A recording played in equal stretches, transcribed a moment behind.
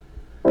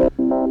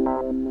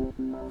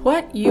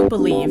What you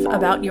believe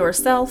about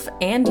yourself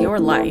and your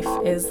life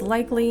is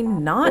likely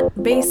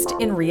not based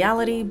in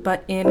reality,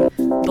 but in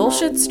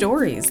bullshit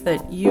stories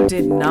that you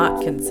did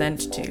not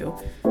consent to,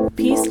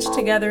 pieced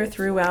together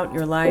throughout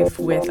your life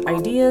with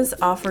ideas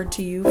offered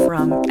to you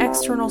from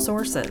external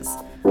sources.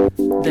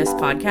 This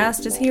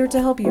podcast is here to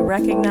help you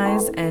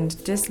recognize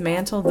and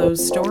dismantle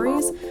those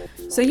stories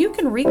so you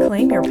can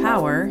reclaim your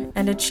power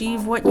and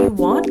achieve what you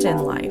want in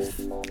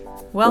life.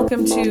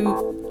 Welcome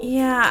to,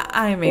 yeah,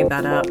 I made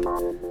that up,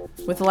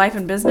 with life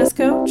and business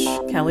coach,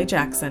 Kelly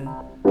Jackson.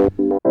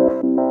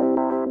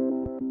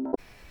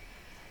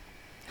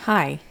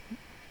 Hi,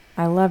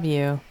 I love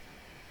you,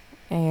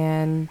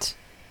 and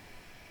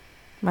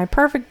my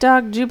perfect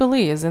dog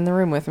Jubilee is in the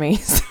room with me,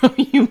 so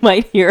you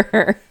might hear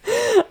her.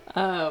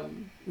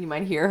 You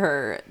might hear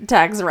her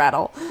tags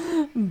rattle,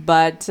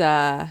 but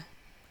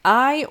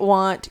I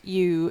want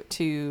you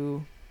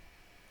to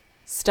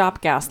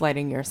stop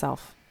gaslighting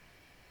yourself.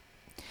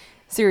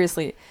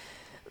 Seriously,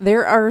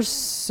 there are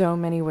so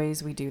many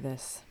ways we do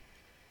this.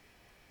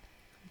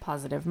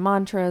 Positive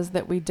mantras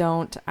that we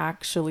don't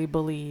actually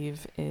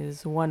believe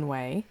is one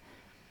way.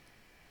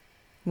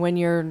 When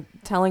you're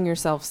telling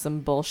yourself some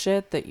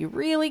bullshit that you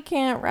really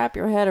can't wrap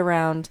your head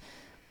around,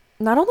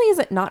 not only is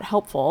it not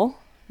helpful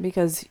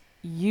because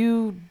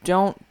you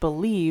don't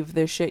believe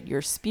the shit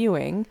you're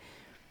spewing,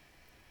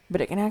 but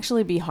it can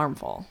actually be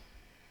harmful.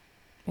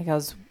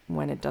 Because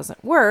when it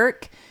doesn't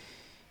work,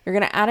 you're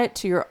going to add it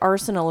to your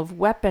arsenal of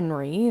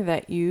weaponry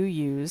that you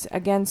use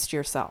against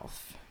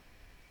yourself.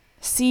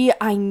 See,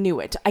 I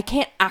knew it. I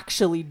can't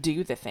actually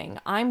do the thing.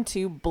 I'm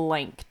too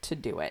blank to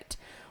do it.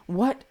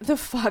 What the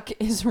fuck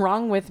is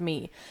wrong with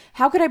me?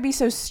 How could I be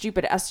so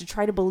stupid as to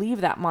try to believe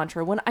that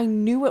mantra when I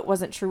knew it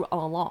wasn't true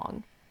all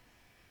along?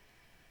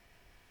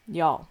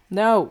 Y'all,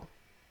 no,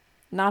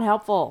 not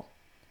helpful.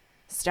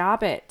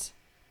 Stop it.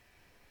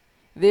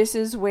 This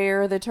is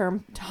where the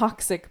term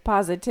toxic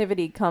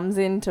positivity comes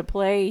into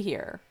play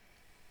here.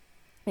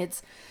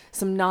 It's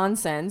some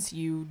nonsense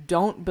you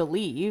don't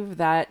believe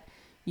that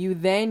you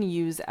then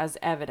use as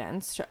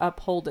evidence to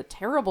uphold a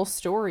terrible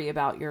story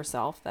about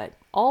yourself that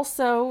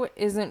also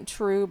isn't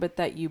true, but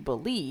that you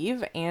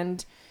believe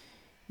and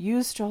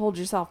use to hold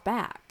yourself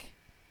back.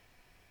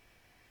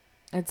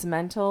 It's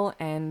mental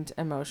and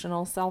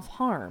emotional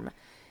self-harm,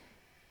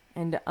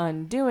 and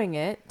undoing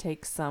it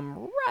takes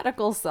some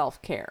radical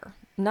self-care.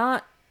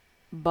 Not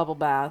bubble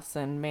baths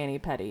and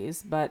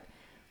mani-pedis, but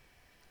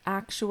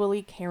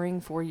actually caring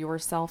for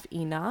yourself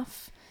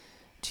enough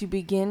to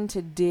begin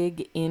to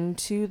dig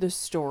into the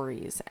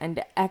stories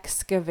and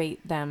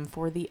excavate them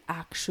for the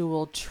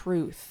actual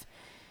truth.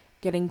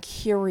 Getting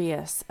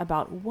curious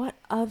about what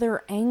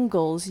other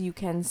angles you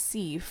can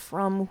see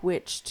from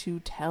which to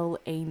tell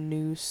a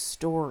new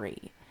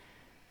story,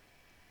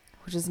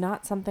 which is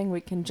not something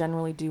we can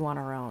generally do on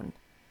our own.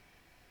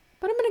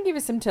 But I'm going to give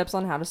you some tips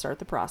on how to start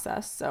the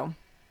process, so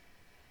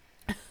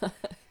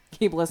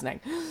keep listening.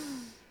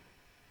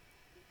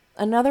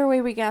 Another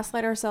way we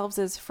gaslight ourselves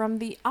is from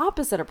the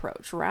opposite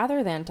approach.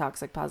 Rather than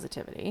toxic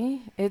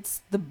positivity,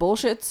 it's the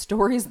bullshit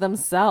stories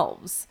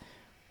themselves.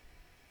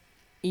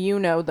 You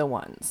know the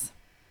ones.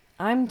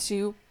 I'm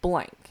too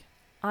blank.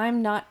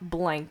 I'm not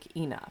blank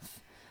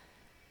enough.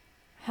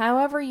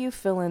 However you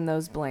fill in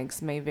those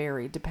blanks may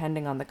vary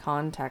depending on the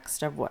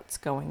context of what's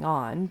going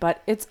on,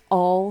 but it's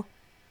all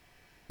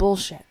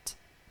bullshit.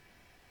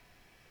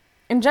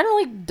 And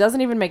generally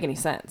doesn't even make any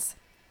sense.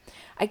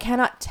 I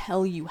cannot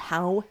tell you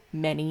how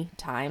many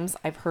times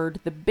I've heard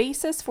the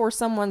basis for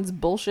someone's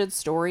bullshit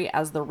story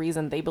as the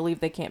reason they believe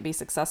they can't be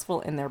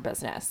successful in their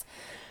business.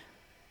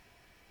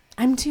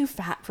 I'm too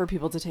fat for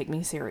people to take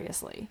me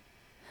seriously.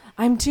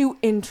 I'm too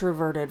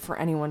introverted for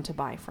anyone to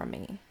buy from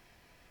me.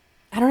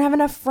 I don't have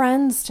enough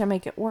friends to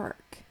make it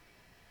work.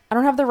 I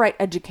don't have the right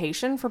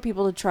education for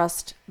people to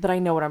trust that I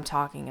know what I'm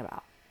talking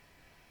about.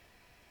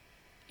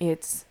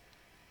 It's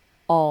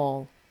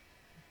all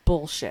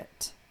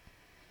bullshit.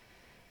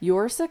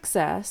 Your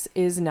success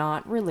is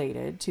not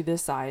related to the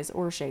size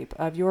or shape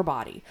of your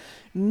body,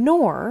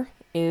 nor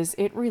is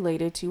it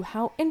related to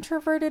how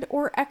introverted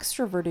or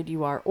extroverted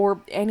you are,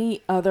 or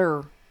any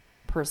other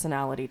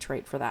personality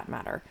trait for that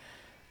matter.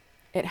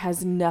 It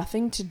has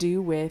nothing to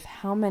do with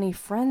how many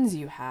friends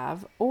you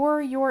have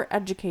or your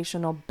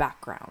educational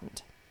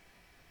background.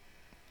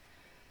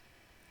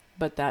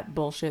 But that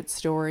bullshit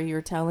story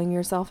you're telling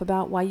yourself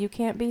about why you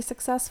can't be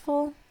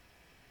successful,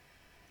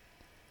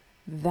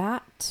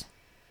 that,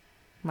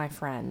 my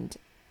friend,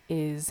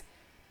 is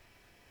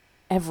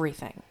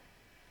everything.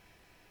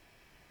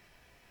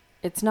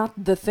 It's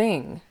not the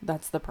thing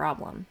that's the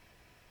problem.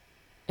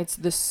 It's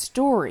the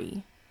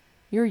story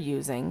you're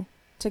using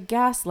to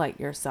gaslight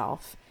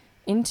yourself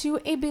into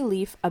a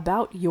belief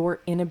about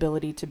your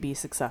inability to be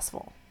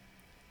successful.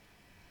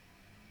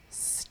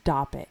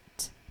 Stop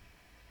it.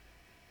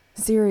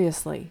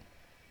 Seriously.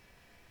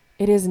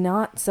 It is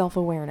not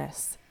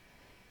self-awareness.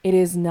 It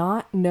is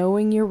not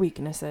knowing your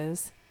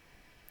weaknesses.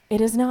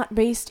 It is not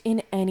based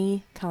in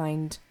any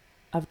kind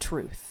of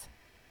truth.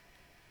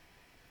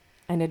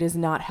 And it is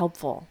not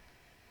helpful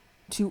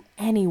to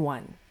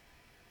anyone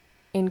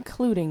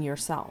including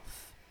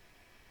yourself.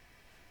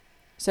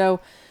 So,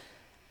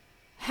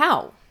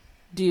 how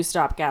do you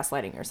stop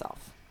gaslighting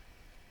yourself?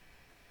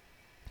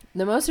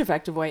 The most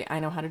effective way I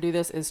know how to do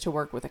this is to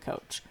work with a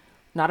coach.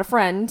 Not a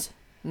friend,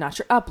 not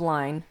your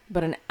upline,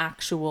 but an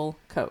actual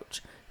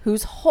coach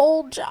whose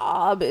whole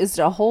job is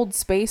to hold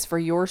space for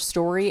your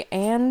story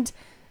and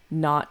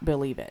not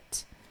believe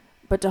it,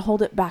 but to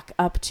hold it back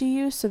up to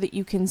you so that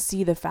you can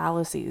see the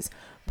fallacies,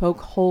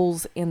 poke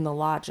holes in the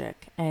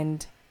logic,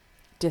 and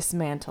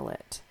dismantle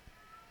it.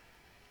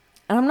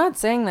 And I'm not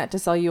saying that to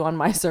sell you on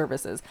my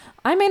services.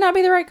 I may not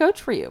be the right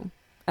coach for you,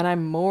 and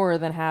I'm more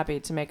than happy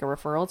to make a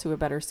referral to a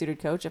better suited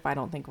coach if I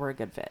don't think we're a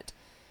good fit.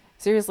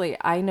 Seriously,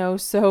 I know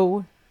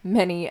so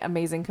many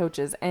amazing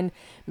coaches, and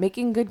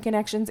making good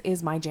connections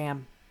is my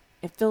jam.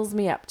 It fills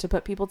me up to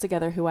put people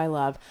together who I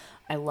love.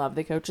 I love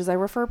the coaches I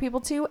refer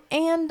people to,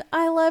 and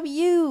I love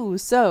you.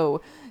 So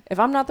if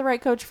I'm not the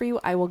right coach for you,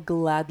 I will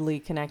gladly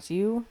connect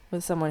you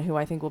with someone who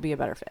I think will be a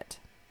better fit.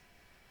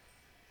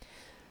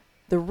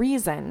 The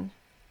reason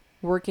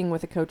working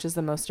with a coach is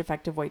the most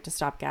effective way to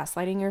stop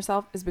gaslighting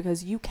yourself is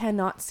because you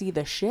cannot see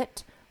the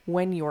shit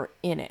when you're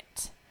in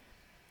it.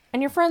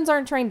 And your friends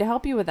aren't trained to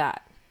help you with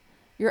that.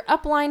 Your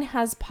upline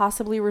has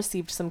possibly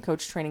received some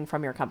coach training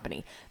from your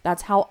company.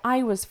 That's how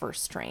I was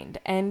first trained,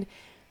 and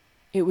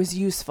it was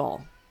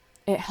useful.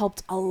 It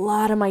helped a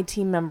lot of my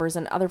team members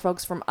and other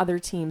folks from other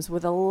teams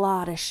with a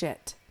lot of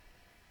shit.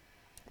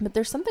 But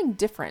there's something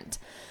different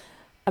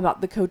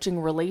about the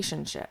coaching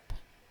relationship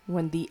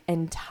when the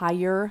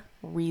entire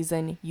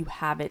reason you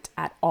have it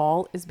at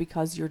all is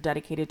because you're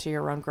dedicated to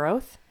your own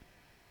growth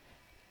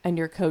and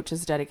your coach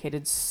is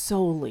dedicated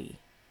solely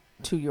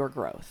to your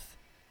growth.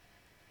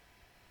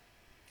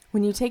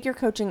 When you take your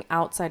coaching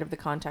outside of the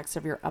context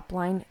of your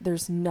upline,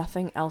 there's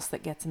nothing else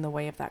that gets in the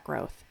way of that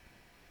growth.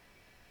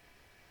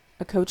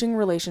 A coaching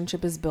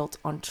relationship is built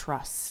on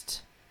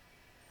trust.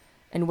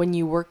 And when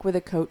you work with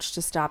a coach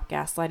to stop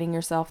gaslighting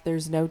yourself,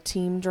 there's no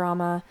team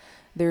drama,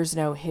 there's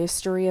no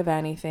history of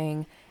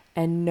anything,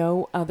 and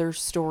no other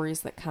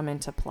stories that come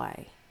into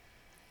play.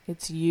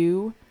 It's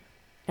you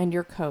and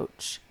your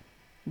coach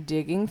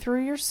digging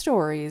through your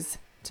stories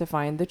to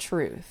find the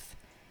truth,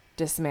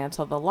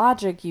 dismantle the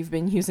logic you've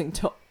been using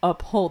to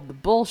uphold the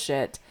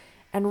bullshit,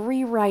 and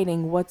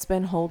rewriting what's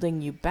been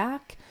holding you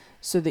back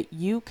so that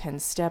you can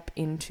step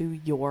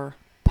into your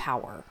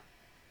power.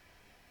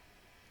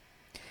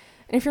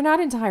 And if you're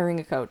not into hiring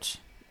a coach,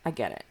 I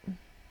get it.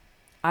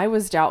 I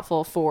was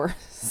doubtful for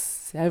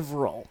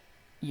several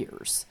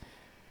years.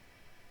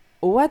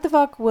 What the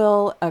fuck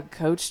will a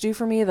coach do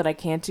for me that I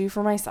can't do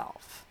for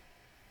myself?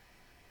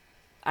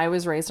 I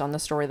was raised on the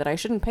story that I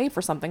shouldn't pay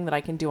for something that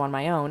I can do on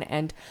my own,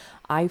 and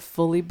I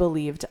fully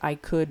believed I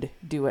could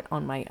do it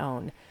on my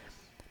own.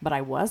 But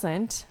I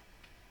wasn't,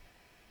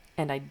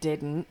 and I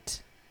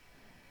didn't.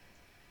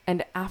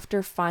 And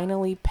after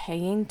finally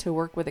paying to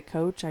work with a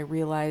coach, I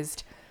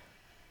realized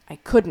I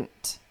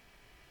couldn't,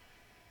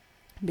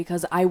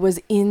 because I was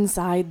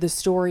inside the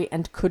story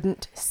and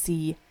couldn't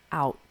see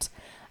out.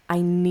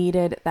 I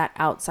needed that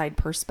outside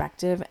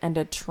perspective and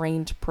a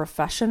trained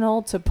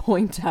professional to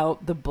point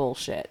out the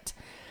bullshit.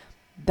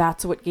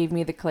 That's what gave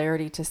me the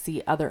clarity to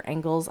see other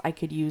angles I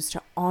could use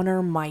to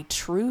honor my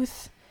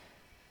truth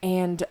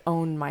and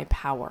own my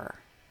power.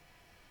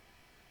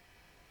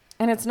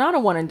 And it's not a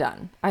one and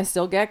done. I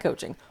still get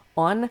coaching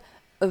on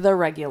the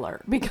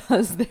regular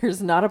because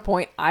there's not a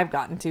point I've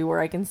gotten to where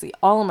I can see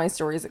all of my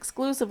stories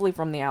exclusively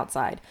from the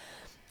outside.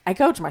 I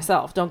coach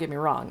myself, don't get me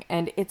wrong,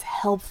 and it's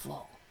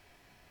helpful.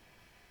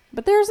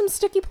 But there are some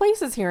sticky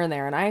places here and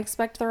there, and I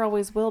expect there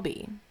always will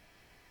be.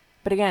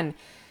 But again,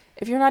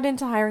 if you're not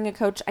into hiring a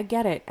coach, I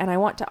get it. And I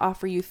want to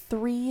offer you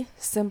 3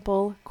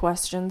 simple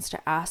questions to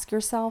ask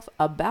yourself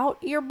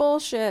about your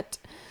bullshit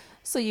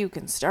so you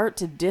can start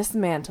to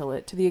dismantle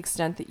it to the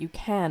extent that you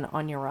can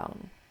on your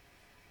own.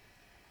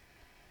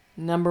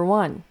 Number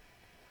 1,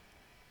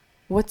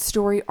 what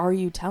story are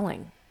you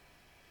telling?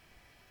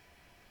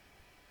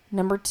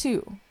 Number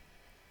 2,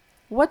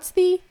 what's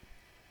the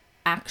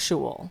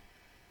actual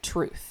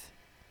truth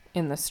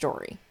in the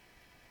story?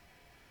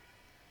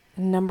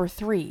 And number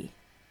 3,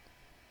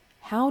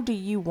 how do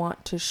you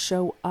want to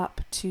show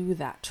up to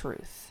that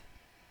truth?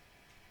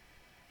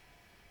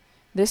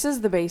 This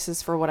is the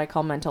basis for what I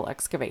call mental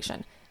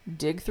excavation.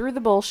 Dig through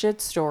the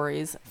bullshit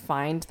stories,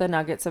 find the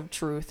nuggets of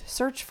truth,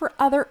 search for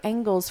other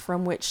angles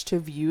from which to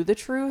view the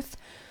truth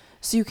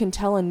so you can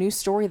tell a new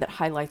story that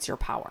highlights your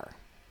power.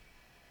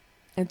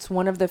 It's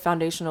one of the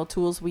foundational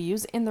tools we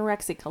use in the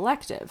Rexy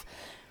Collective.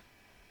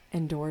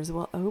 And doors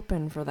will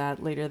open for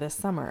that later this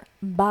summer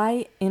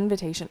by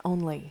invitation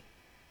only.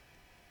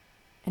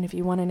 And if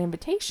you want an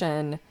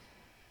invitation,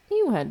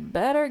 you had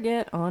better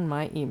get on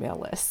my email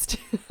list.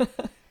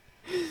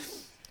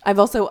 I've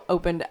also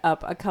opened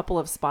up a couple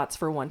of spots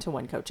for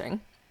one-to-one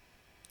coaching,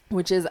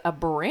 which is a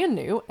brand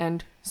new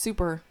and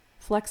super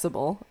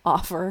flexible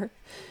offer.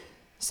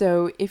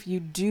 So if you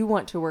do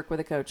want to work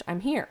with a coach, I'm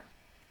here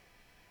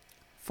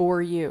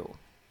for you.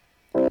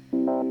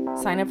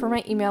 Sign up for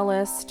my email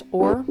list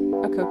or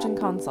a coaching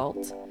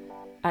consult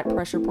at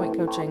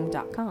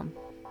pressurepointcoaching.com.